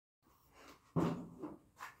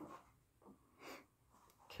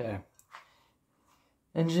Okay.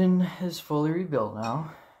 Engine is fully rebuilt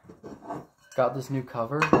now. Got this new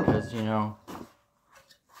cover because, you know,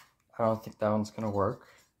 I don't think that one's gonna work.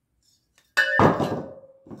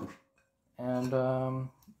 And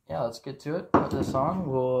yeah, let's get to it. Put this on.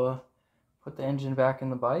 We'll put the engine back in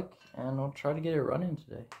the bike and we'll try to get it running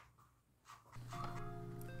today.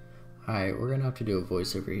 Alright, we're gonna have to do a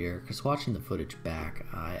voiceover here because watching the footage back,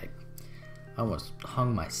 I almost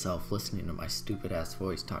hung myself listening to my stupid ass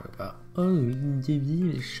voice talk about, oh,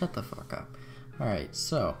 shut the fuck up. Alright,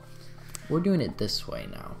 so we're doing it this way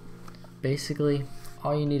now. Basically,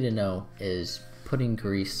 all you need to know is putting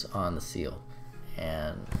grease on the seal.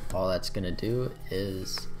 And all that's gonna do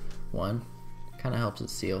is, one, kind of helps it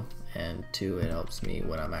seal, and two, it helps me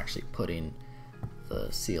when I'm actually putting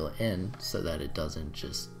the seal in so that it doesn't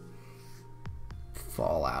just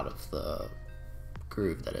fall out of the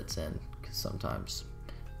groove that it's in, because sometimes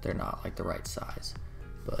they're not like the right size.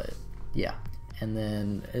 But yeah, and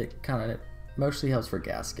then it kind of mostly helps for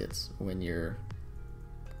gaskets when you're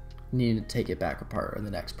needing to take it back apart, or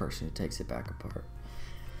the next person who takes it back apart.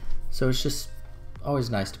 So it's just always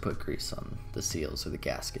nice to put grease on the seals or the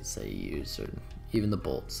gaskets that you use, or even the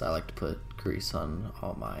bolts. I like to put grease on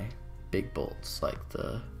all my big bolts, like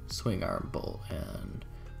the swing arm bolt and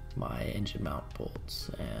my engine mount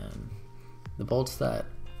bolts, and the bolts that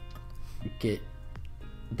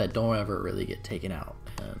don't ever really get taken out,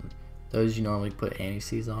 and those you normally put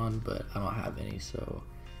anti-seize on, but I don't have any, so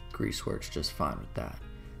grease works just fine with that.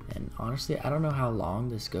 And honestly, I don't know how long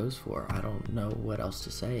this goes for. I don't know what else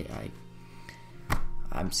to say.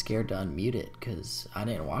 I'm scared to unmute it because I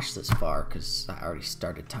didn't watch this far because I already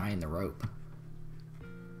started tying the rope.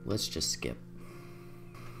 Let's just skip.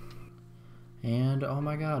 And oh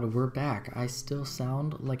my god, we're back. I still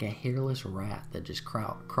sound like a hairless rat that just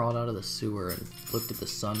crawled out of the sewer and looked at the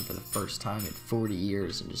sun for the first time in 40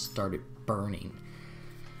 years and just started burning.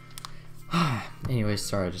 Anyways,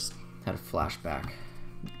 sorry, I just had a flashback.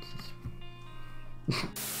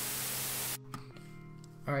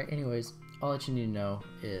 Alright, anyways, all that you need to know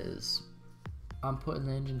is I'm putting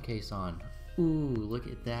the engine case on. Ooh, look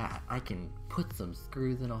at that. I can put some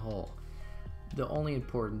screws in a hole. The only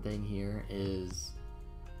important thing here is,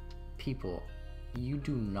 people, you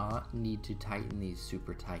do not need to tighten these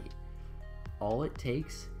super tight. All it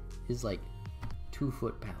takes is like 2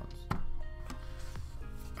 foot-pounds.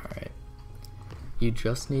 Alright. You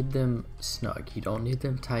just need them snug. You don't need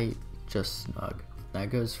them tight, just snug. That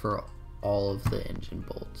goes for all of the engine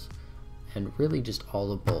bolts, and really just all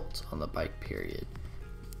the bolts on the bike, period.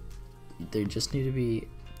 They just need to be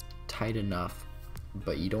tight enough,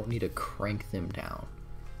 but you don't need to crank them down.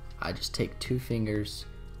 I just take 2 fingers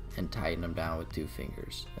and tighten them down with 2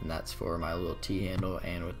 fingers, and that's for my little T-handle,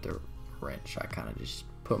 and with the wrench I kind of just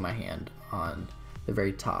put my hand on the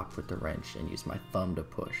very top with the wrench and use my thumb to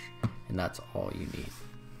push, and that's all you need.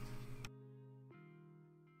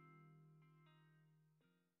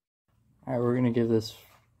 Alright, we're gonna give this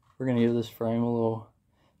frame a little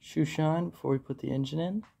shoe shine before we put the engine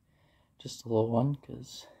in. Just a little one,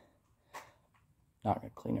 because not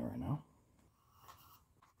gonna clean it right now.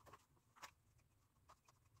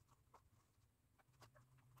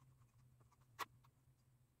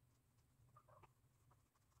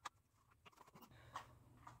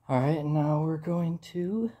 Alright, now we're going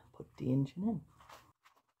to put the engine in.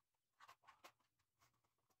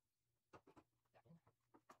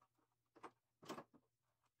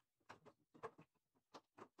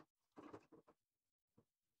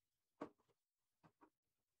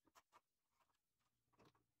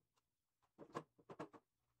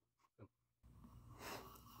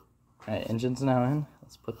 Alright, engine's now in.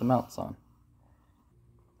 Let's put the mounts on.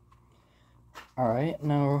 Alright,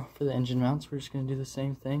 now for the engine mounts, we're just going to do the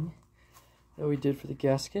same thing that we did for the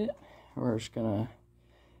gasket. We're just going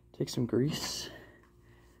to take some grease,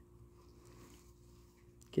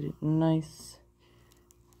 get it nice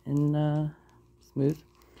and smooth.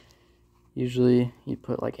 Usually you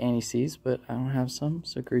put like anti-seize, but I don't have some,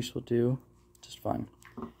 so grease will do just fine.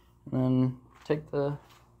 And then take the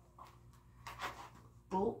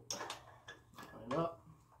bolt, put it up.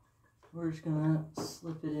 We're just gonna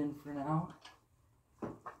slip it in for now.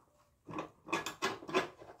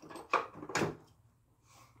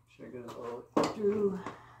 Should I get it all the way through?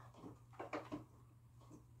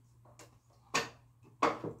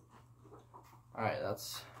 Alright,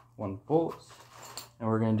 that's one bolt. And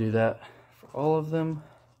we're gonna do that for all of them.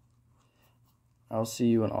 I'll see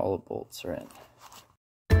you when all the bolts are in.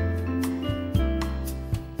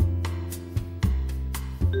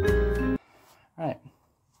 Alright.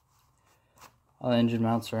 All the engine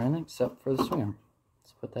mounts are in except for the swing arm.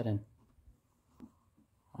 Let's put that in.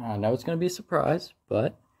 I know it's going to be a surprise,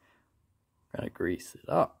 but I'm going to grease it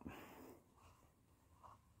up.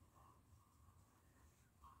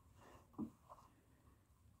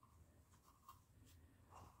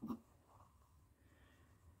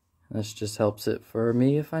 This just helps it for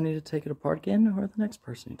me if I need to take it apart again, or the next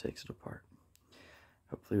person who takes it apart.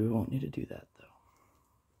 Hopefully we won't need to do that though.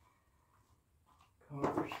 Come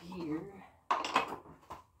over here.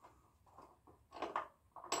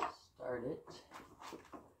 Start it.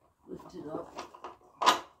 Lift it up.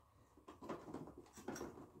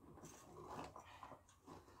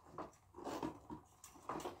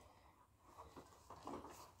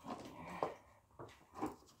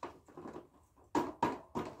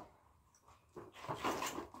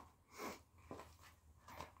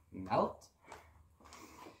 Melt.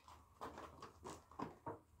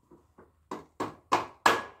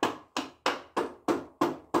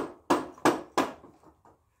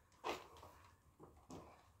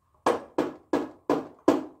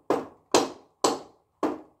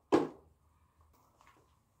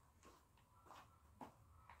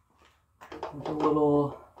 There's a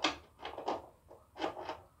little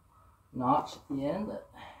notch at the end that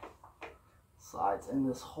slides in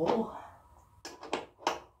this hole.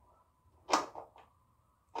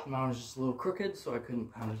 Mine was just a little crooked, so I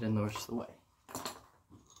couldn't pound it in the rest of the way.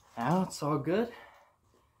 Now it's all good.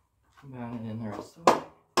 Pound it in the rest of the way.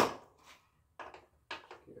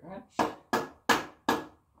 Get a wrench.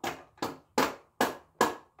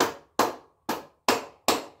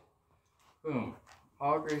 Boom.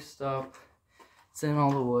 All greased up. It's in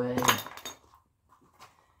all the way.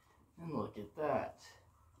 And look at that.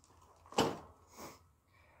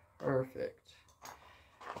 Perfect.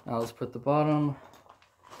 Now let's put the bottom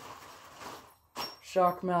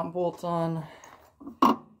shock mount bolt on.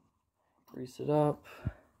 Grease it up.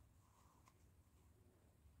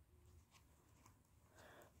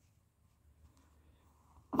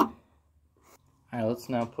 Alright, let's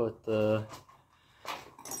now put the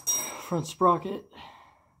front sprocket.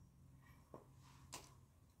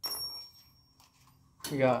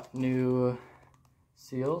 We got new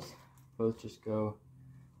seals. Both just go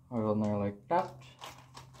right on there like that.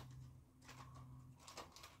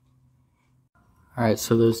 Alright,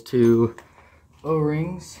 so those two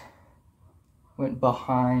O-rings went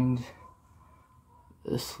behind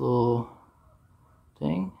this little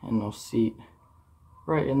thing, and they'll seat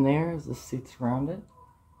right in there as the seat's around it.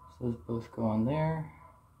 So those both go on there.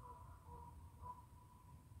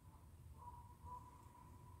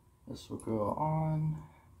 This will go on,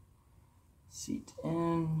 seat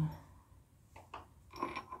in,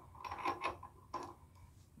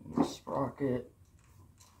 and the sprocket.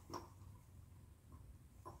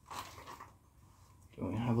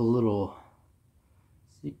 Then we have a little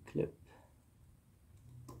seat clip.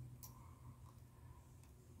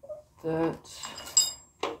 That.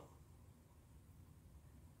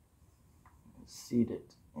 Seat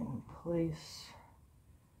it in place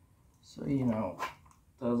so you know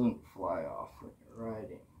it doesn't fly off when you're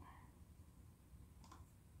riding.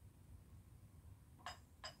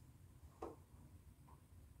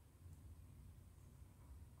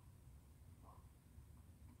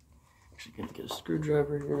 Actually gonna get a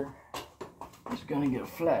screwdriver here. Just gonna get a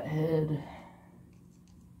flat head.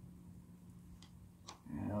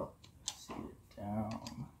 Yep, seat it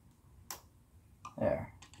down.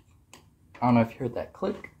 There. I don't know if you heard that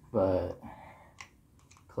click, but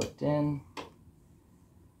clicked in.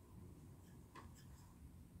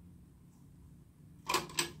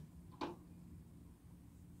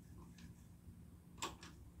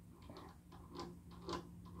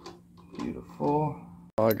 Beautiful.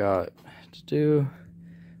 All I got to do,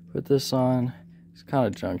 put this on. It's kind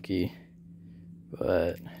of junky,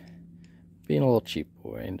 but being a little cheap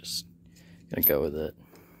boy and just gonna go with it.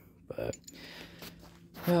 But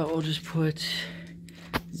yeah, we'll just put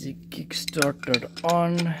the Kickstarter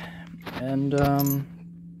on, and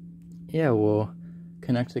yeah, we'll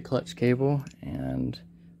connect the clutch cable and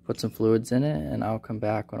put some fluids in it, and I'll come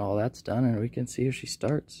back when all that's done and we can see if she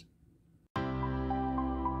starts.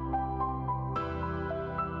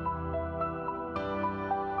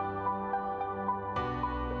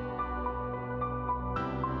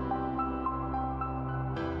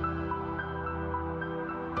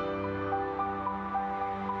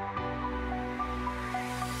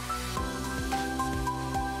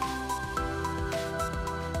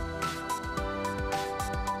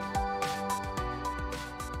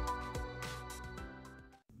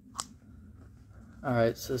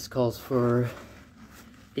 Alright, so this calls for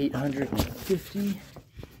 850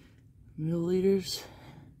 milliliters.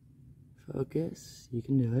 Focus, you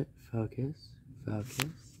can do it. Focus, focus.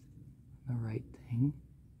 The right thing.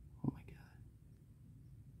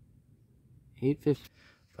 8:50.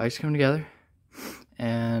 Bikes come together,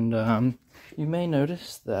 and you may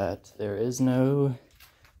notice that there is no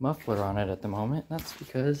muffler on it at the moment. That's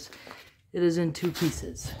because it is in 2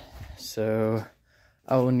 pieces. So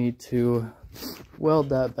I will need to weld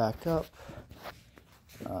that back up.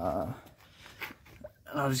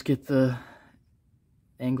 I'll just get the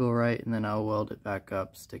angle right, and then I'll weld it back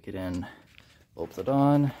up, stick it in, bolt it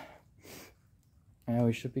on, and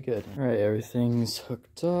we should be good. All right, everything's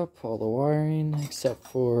hooked up, all the wiring, except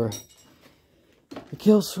for the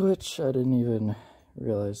kill switch. I didn't even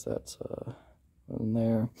realize that's in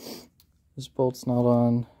there. This bolt's not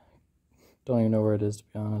on. Don't even know where it is, to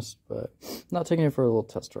be honest, but I'm not taking it for a little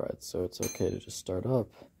test ride, so it's okay to just start up.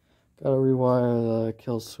 Gotta rewire the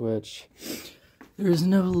kill switch. There's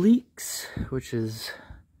no leaks, which is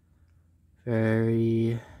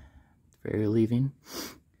very relieving.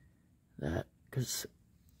 That, because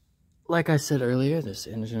like I said earlier, this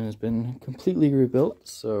engine has been completely rebuilt,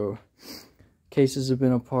 so cases have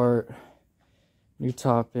been apart, new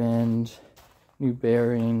top end, new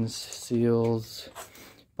bearings, seals.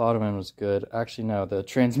 Bottom end was good. Actually, no, the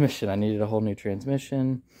transmission, I needed a whole new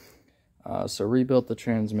transmission. So rebuilt the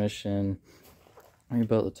transmission,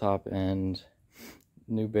 rebuilt the top end,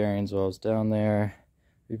 new bearings while I was down there,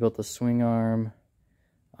 rebuilt the swing arm.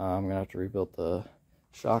 I'm gonna have to rebuild the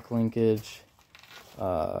shock linkage.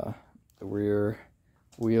 The rear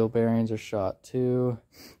wheel bearings are shot too.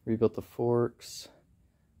 Rebuilt the forks.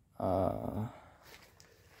 Gold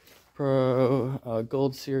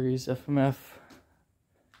Series FMF.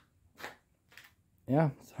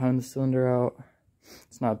 Yeah, hung the cylinder out.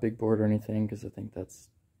 It's not a big board or anything because I think that's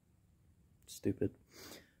stupid.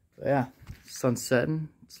 But yeah, sun's setting.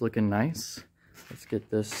 It's looking nice. Let's get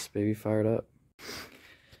this baby fired up.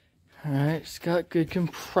 Alright, it's got good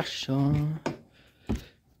compression.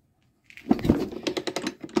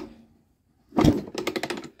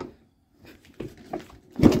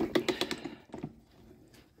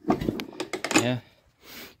 Yeah,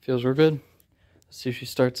 feels real good. Let's see if she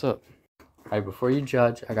starts up. Alright, before you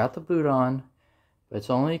judge, I got the boot on, but it's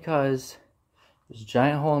only because there's a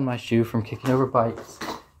giant hole in my shoe from kicking over bikes,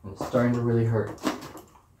 and it's starting to really hurt.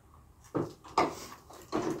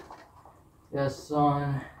 Yes,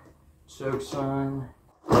 son. Chokes on.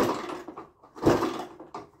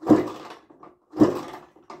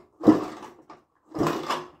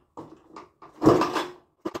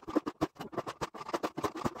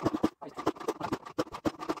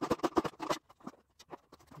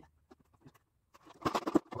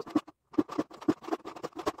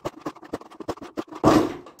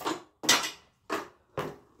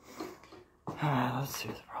 Let's see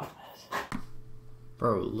what the problem is.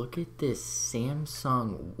 Bro, look at this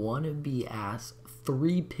Samsung wannabe ass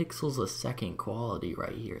 3 pixels a second quality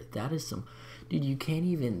right here. That is some... Dude, you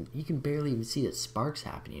can barely even see the sparks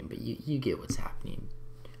happening, but you get what's happening.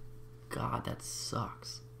 God, that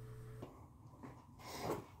sucks.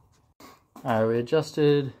 Alright, we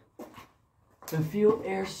adjusted the fuel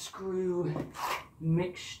air screw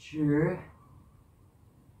mixture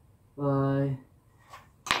by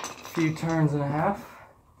a few turns and a half.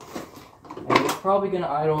 And it's probably going to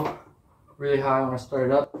idle really high when I start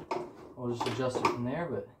it up. We'll just adjust it from there,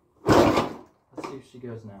 but let's see if she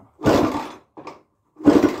goes now.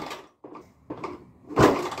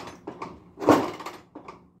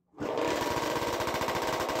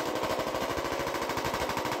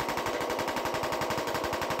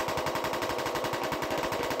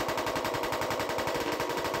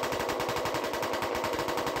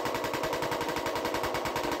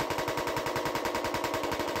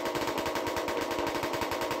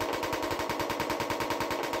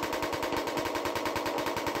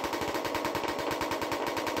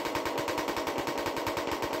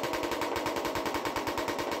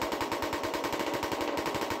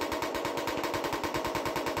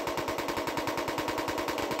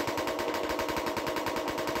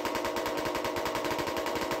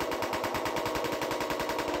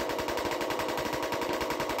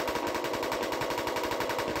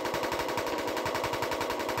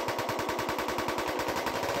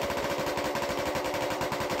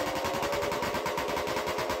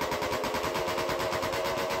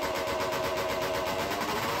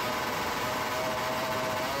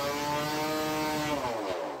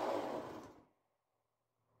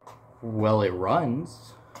 Well, it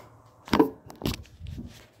runs.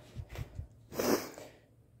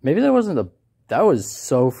 Maybe that wasn't a... That was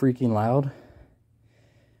so freaking loud.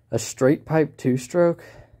 A straight pipe 2-stroke.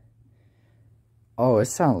 Oh, it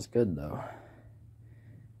sounds good though.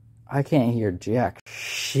 I can't hear jack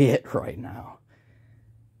shit right now.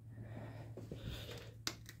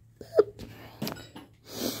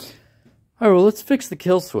 Alright, well, let's fix the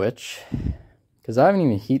kill switch, because I haven't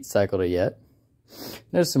even heat cycled it yet.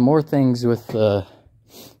 There's some more things with the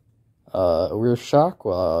rear shock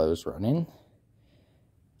while I was running.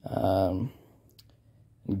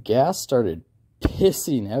 Gas started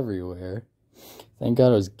pissing everywhere. Thank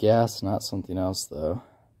God it was gas, not something else, though.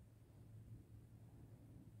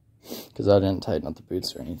 Because I didn't tighten up the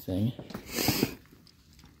boots or anything.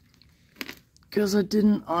 Because I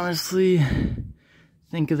didn't honestly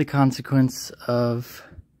think of the consequence of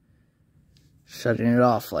shutting it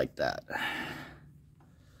off like that.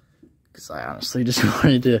 Because I honestly just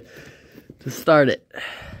wanted to start it.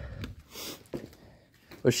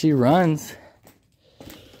 But she runs.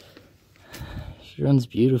 She runs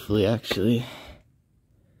beautifully, actually.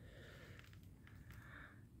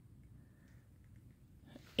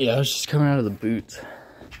 Yeah, I was just coming out of the boot.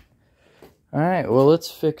 Alright, well,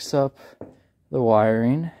 let's fix up the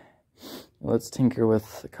wiring. Let's tinker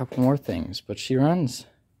with a couple more things, but she runs.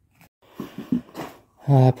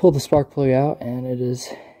 I pulled the spark plug out and it is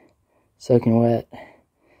soaking wet.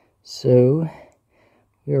 So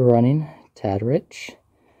we are running tad rich.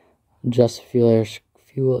 Adjust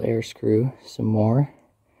fuel air screw some more.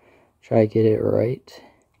 Try to get it right.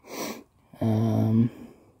 And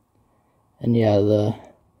yeah, the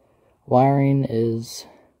wiring is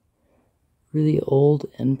really old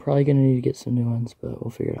and probably gonna need to get some new ones, but we'll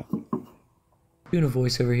figure it out. Doing a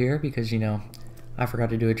voiceover here because, you know, I forgot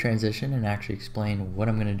to do a transition and actually explain what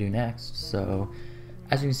I'm going to do next. So,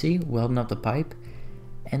 as you can see, welding up the pipe,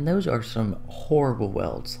 and those are some horrible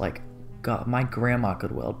welds. Like, God, my grandma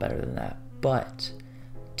could weld better than that. But,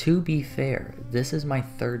 to be fair, this is my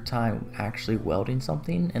third time actually welding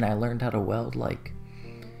something, and I learned how to weld like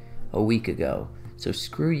a week ago. So,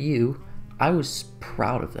 screw you. I was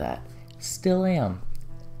proud of that. Still am.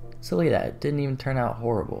 So look at that, it didn't even turn out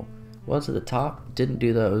horrible. Welds at the top, didn't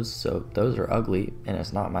do those, so those are ugly, and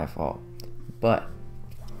it's not my fault. But,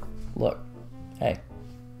 look, hey,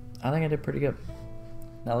 I think I did pretty good.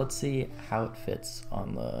 Now let's see how it fits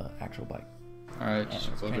on the actual bike. Alright, just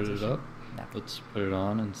loaded it up. No. Let's put it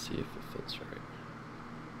on and see if it fits right.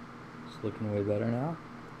 It's looking way better now.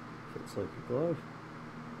 Fits like a glove.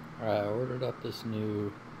 Alright, I ordered up this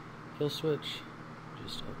new kill switch,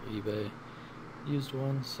 just off eBay. Used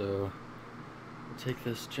one, so I'll take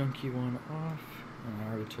this junky one off, and I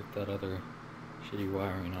already took that other shitty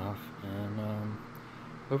wiring off, and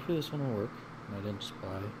hopefully this one will work, and I didn't just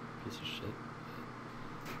buy a piece of shit.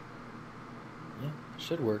 Yeah, it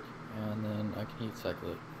should work, and then I can heat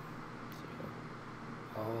cycle it.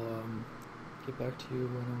 So I'll get back to you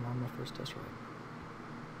when I'm on my first test ride.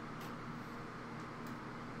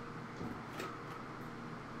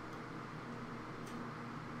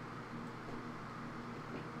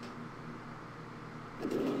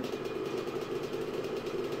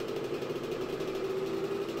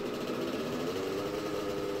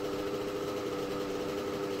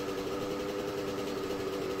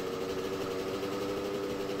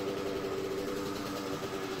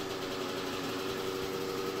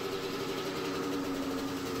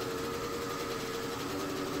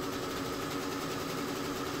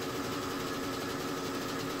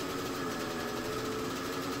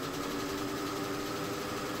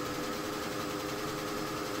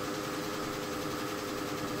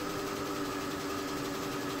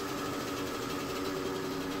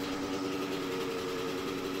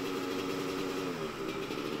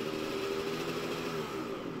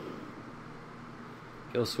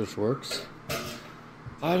 Kill switch works.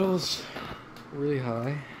 Idle's really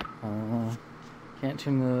high. Can't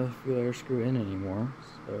tune the fuel air screw in anymore,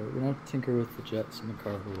 so we're gonna have to tinker with the jets in the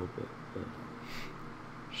car a little bit, but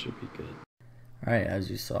should be good. Alright,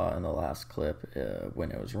 as you saw in the last clip,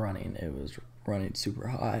 when it was running super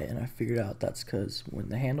high, and I figured out that's because when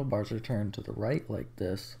the handlebars are turned to the right like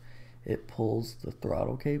this, it pulls the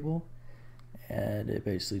throttle cable, and it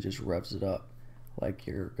basically just revs it up like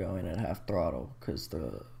you're going at half throttle, because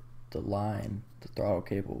the throttle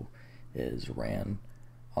cable is ran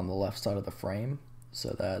on the left side of the frame, so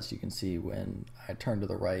that, as you can see, when I turn to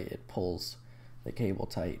the right, it pulls the cable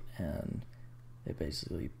tight, and it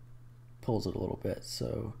basically pulls it a little bit.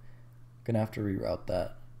 So I'm gonna have to reroute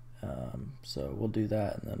that, so we'll do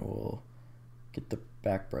that, and then we'll get the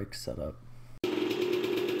back brake set up.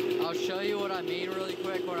 I'll show you what I mean really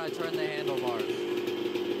quick when I turn the handlebars.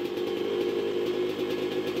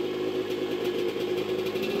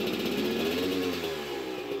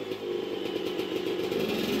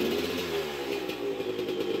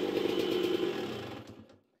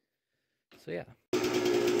 So yeah.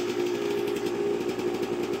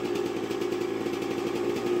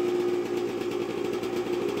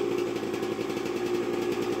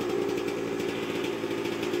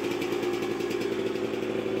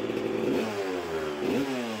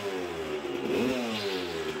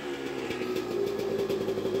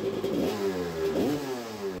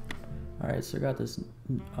 Alright, so I got this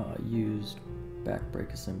used back brake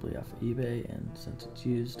assembly off of eBay, and since it's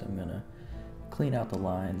used, I'm gonna clean out the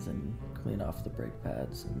lines and clean off the brake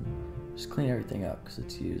pads and just clean everything up because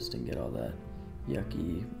it's used, and get all that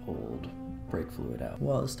yucky old brake fluid out.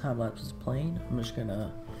 While this time lapse is playing, I'm just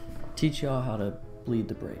gonna teach y'all how to bleed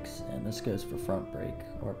the brakes, and this goes for front brake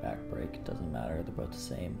or back brake, it doesn't matter, they're both the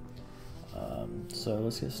same. So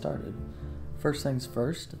let's get started. First things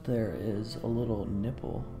first, there is a little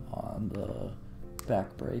nipple on the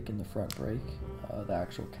back brake and the front brake, the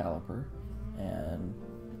actual caliper, and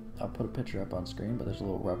I'll put a picture up on screen, but there's a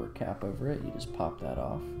little rubber cap over it. You just pop that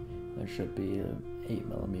off. There should be an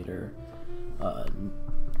 8mm,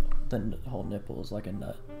 the whole nipple is like a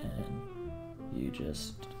nut, and you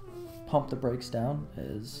just pump the brakes down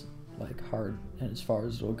as like hard and as far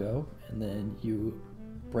as it'll go, and then you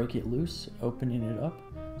break it loose, opening it up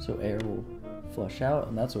so air will flush out,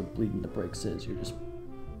 and that's what bleeding the brakes is. You're just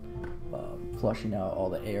flushing out all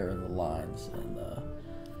the air in the lines and the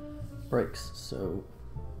brakes. So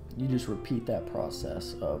you just repeat that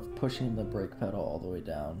process of pushing the brake pedal all the way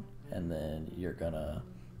down, and then you're gonna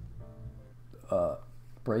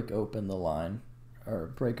break open the line,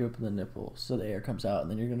 or break open the nipple so the air comes out,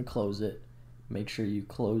 and then you're gonna close it. Make sure you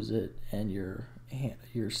close it and you're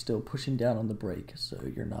still pushing down on the brake, so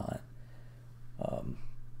you're not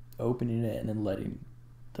opening it and then letting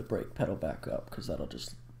the brake pedal back up, because that'll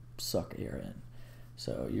just suck air in.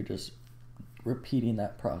 So you're just repeating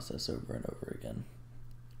that process over and over again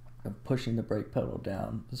of pushing the brake pedal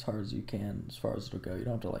down as hard as you can, as far as it'll go. You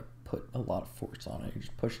don't have to like put a lot of force on it, you're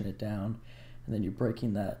just pushing it down, and then you're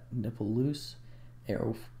breaking that nipple loose, air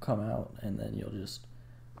will come out, and then you'll just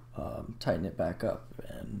tighten it back up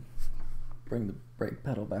and bring the brake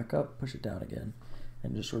pedal back up, push it down again,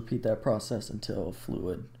 and just repeat that process until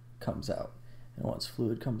fluid comes out. And once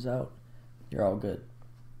fluid comes out, you're all good.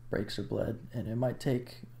 Brakes are bled, and it might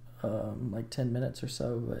take like 10 minutes or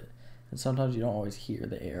so, and sometimes you don't always hear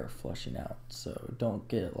the air flushing out, so don't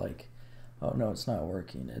get like, oh no, it's not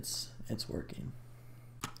working. It's working.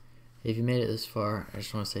 If you made it this far, I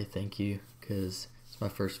just want to say thank you, because it's my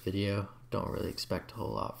first video. Don't really expect a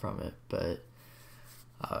whole lot from it, but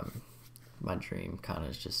my dream kind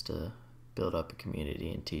of is just to build up a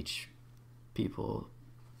community and teach people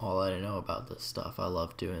all I know about this stuff. I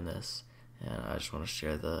love doing this, and I just want to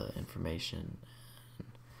share the information.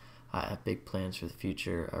 I have big plans for the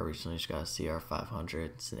future. I recently just got a CR500.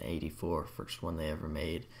 It's an 84, first one they ever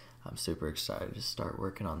made. I'm super excited to start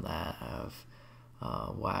working on that. I have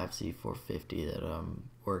YFZ450 that I'm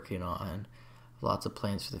working on. Lots of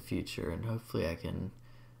plans for the future, and hopefully I can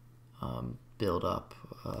build up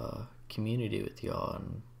a community with y'all,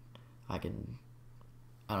 and I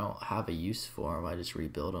don't have a use for them, I just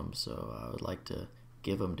rebuild them, so I would like to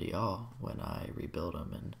give them to y'all when I rebuild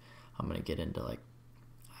them. And I'm going to get into, like,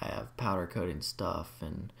 I have powder coating stuff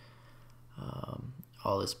and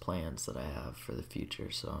all this plans that I have for the future,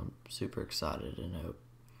 so I'm super excited and hope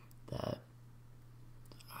that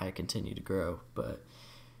I continue to grow. But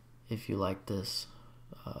if you like this,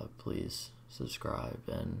 please subscribe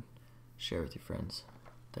and share with your friends.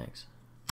 Thanks.